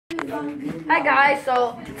Hi guys,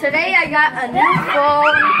 so today I got a new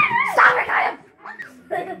phone. Stop it, Kyle!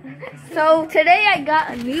 So today I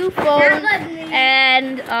got a new phone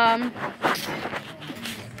and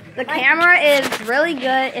the camera is really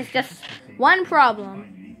good. It's just one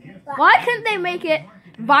problem. Why couldn't they make it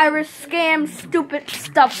virus, scam, stupid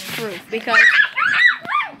stuff proof? Because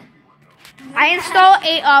I installed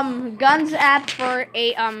a guns app for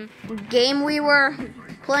a game we were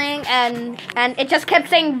playing, and it just kept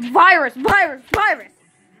saying virus, virus, virus,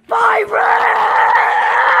 virus,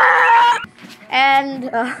 and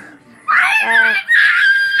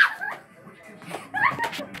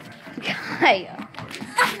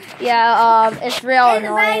yeah, it's real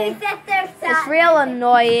annoying. It's real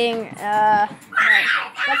annoying. But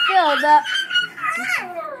still,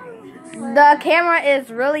 the camera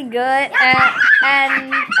is really good,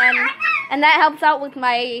 and that helps out with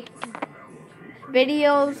my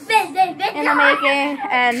videos in the making.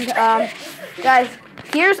 And guys,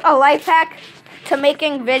 here's a life hack to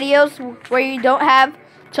making videos where you don't have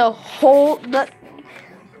to hold the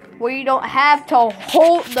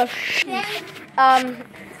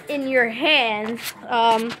in your hands.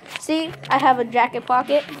 See, I have a jacket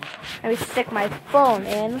pocket. Let me stick my phone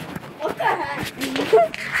in. What the heck?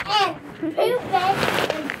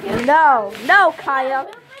 No, Kaya.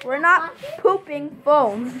 We're not pooping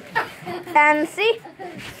phones. And see,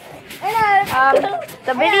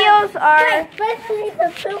 the videos are. Let's leave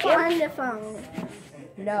the poop on the phone.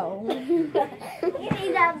 No. You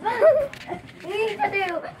need that poop. You need to do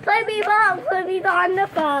flippy block, flippies on the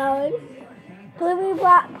phone. Flippy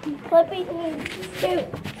block, flippy shoot.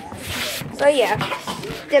 So yeah,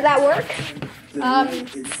 did that work?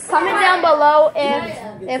 Comment down below if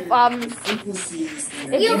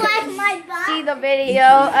you like my butt? see the video,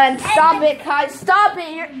 and stop it, Kai. Stop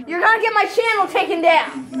it! You're gonna get my channel taken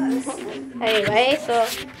down. Anyway, so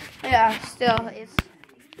yeah, still it's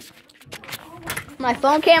my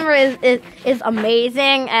phone camera is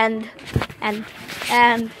amazing, and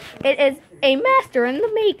it is a master in the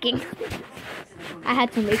making. I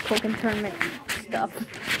had to make Pokken tournament stuff.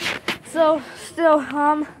 So still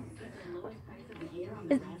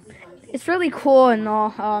it's really cool and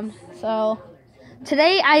all. So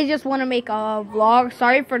today I just want to make a vlog.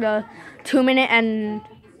 Sorry for the 2-minute and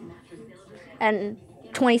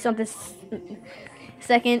 20-something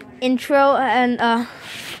second intro. And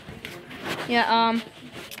yeah,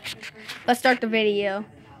 let's start the video.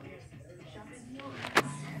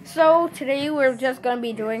 So today we're just gonna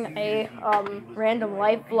be doing a random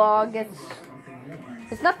life vlog.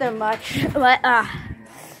 It's nothing much, but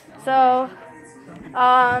so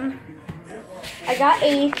I got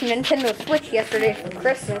a Nintendo Switch yesterday for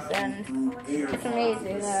Christmas, and it's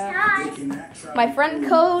amazing. My friend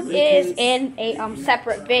code is in a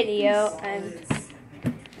separate video, and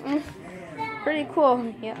pretty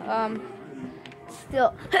cool. Yeah.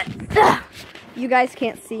 Still, you guys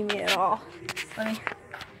can't see me at all.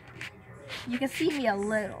 You can see me a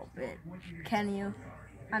little bit, can you?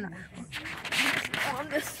 I don't know. On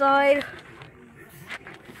this side.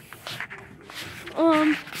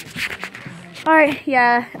 Alright,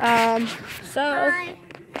 yeah, so... Hi.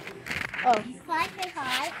 Oh. Can I say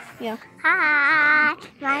hi? Yeah. Hi.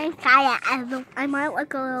 My name's Kaya. I might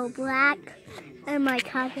look a little black. And my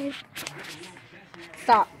cousin.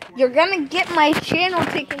 Stop. You're gonna get my channel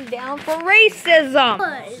taken down for racism!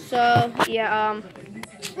 So, yeah,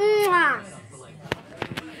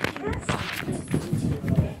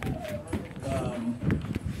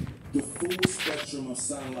 the full spectrum of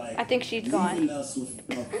sunlight. I think she's gone. Leaving us with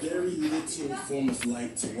a very little form of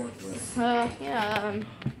light to work with. Yeah,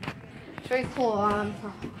 it's very cool. All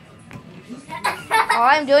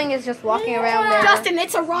I'm doing is just walking around there. Justin,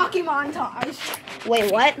 it's a Rocky montage.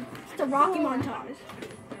 Wait, what? It's a Rocky montage.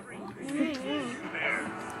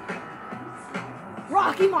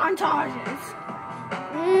 Rocky montages.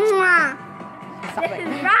 Stop This it. is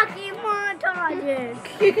Rocky montages.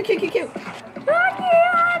 Cute. Rocky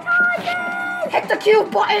montages. Hit the Q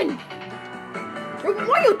button.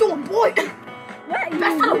 What are you doing, boy? Best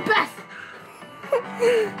of the best.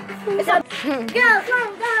 It's a Go.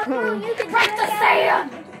 You can break the sand.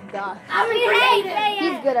 God. I'm gonna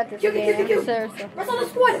He's good at this Cute. game. Seriously. Rest on the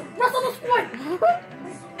squid.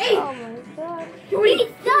 Hey. Oh my God.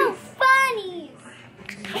 He's so funny.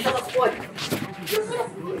 Rest on the squid.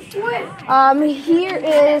 Here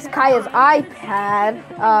is Kaya's iPad.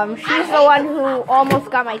 She's the one who almost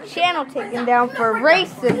got my channel taken down for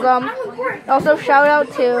racism. Also, shout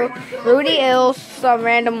out to Rudy Ills, some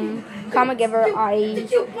random comic giver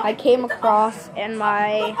I came across in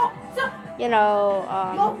my,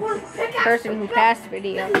 person who passed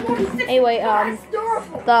video. Anyway,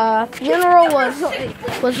 the funeral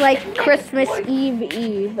was like Christmas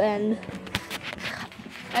Eve, and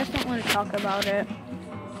I just don't want to talk about it.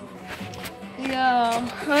 Yeah.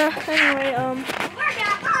 Anyway,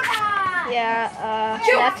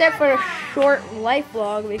 that's it for a short life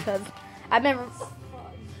vlog because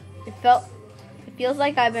it feels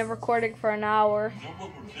like I've been recording for an hour.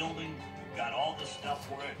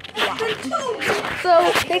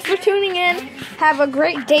 So, thanks for tuning in. Have a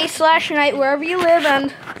great day/night wherever you live,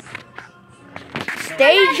 and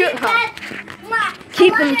stay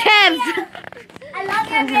keep them tabs. I love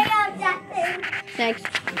your video, Justin. Thanks.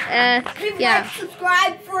 Like,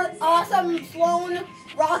 subscribe for awesome Sloan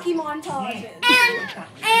Rocky montages.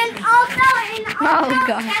 And also Oh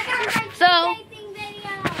god. So,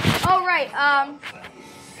 alright,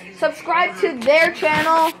 subscribe to their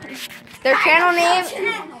channel. Their channel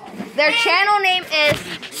name is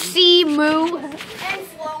Seamoo.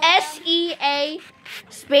 SEA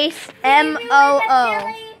space MOO.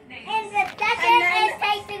 And the second is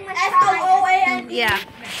tasting with SOOAN. Yeah.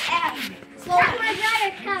 My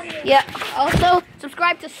brother coming. Yeah. Also,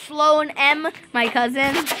 subscribe to Sloan M, my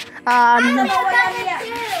cousin.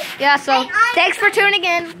 Yeah, so thanks for tuning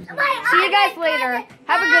in. See you guys later.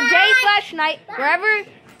 Have a good day/night wherever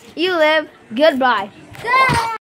you live. Goodbye.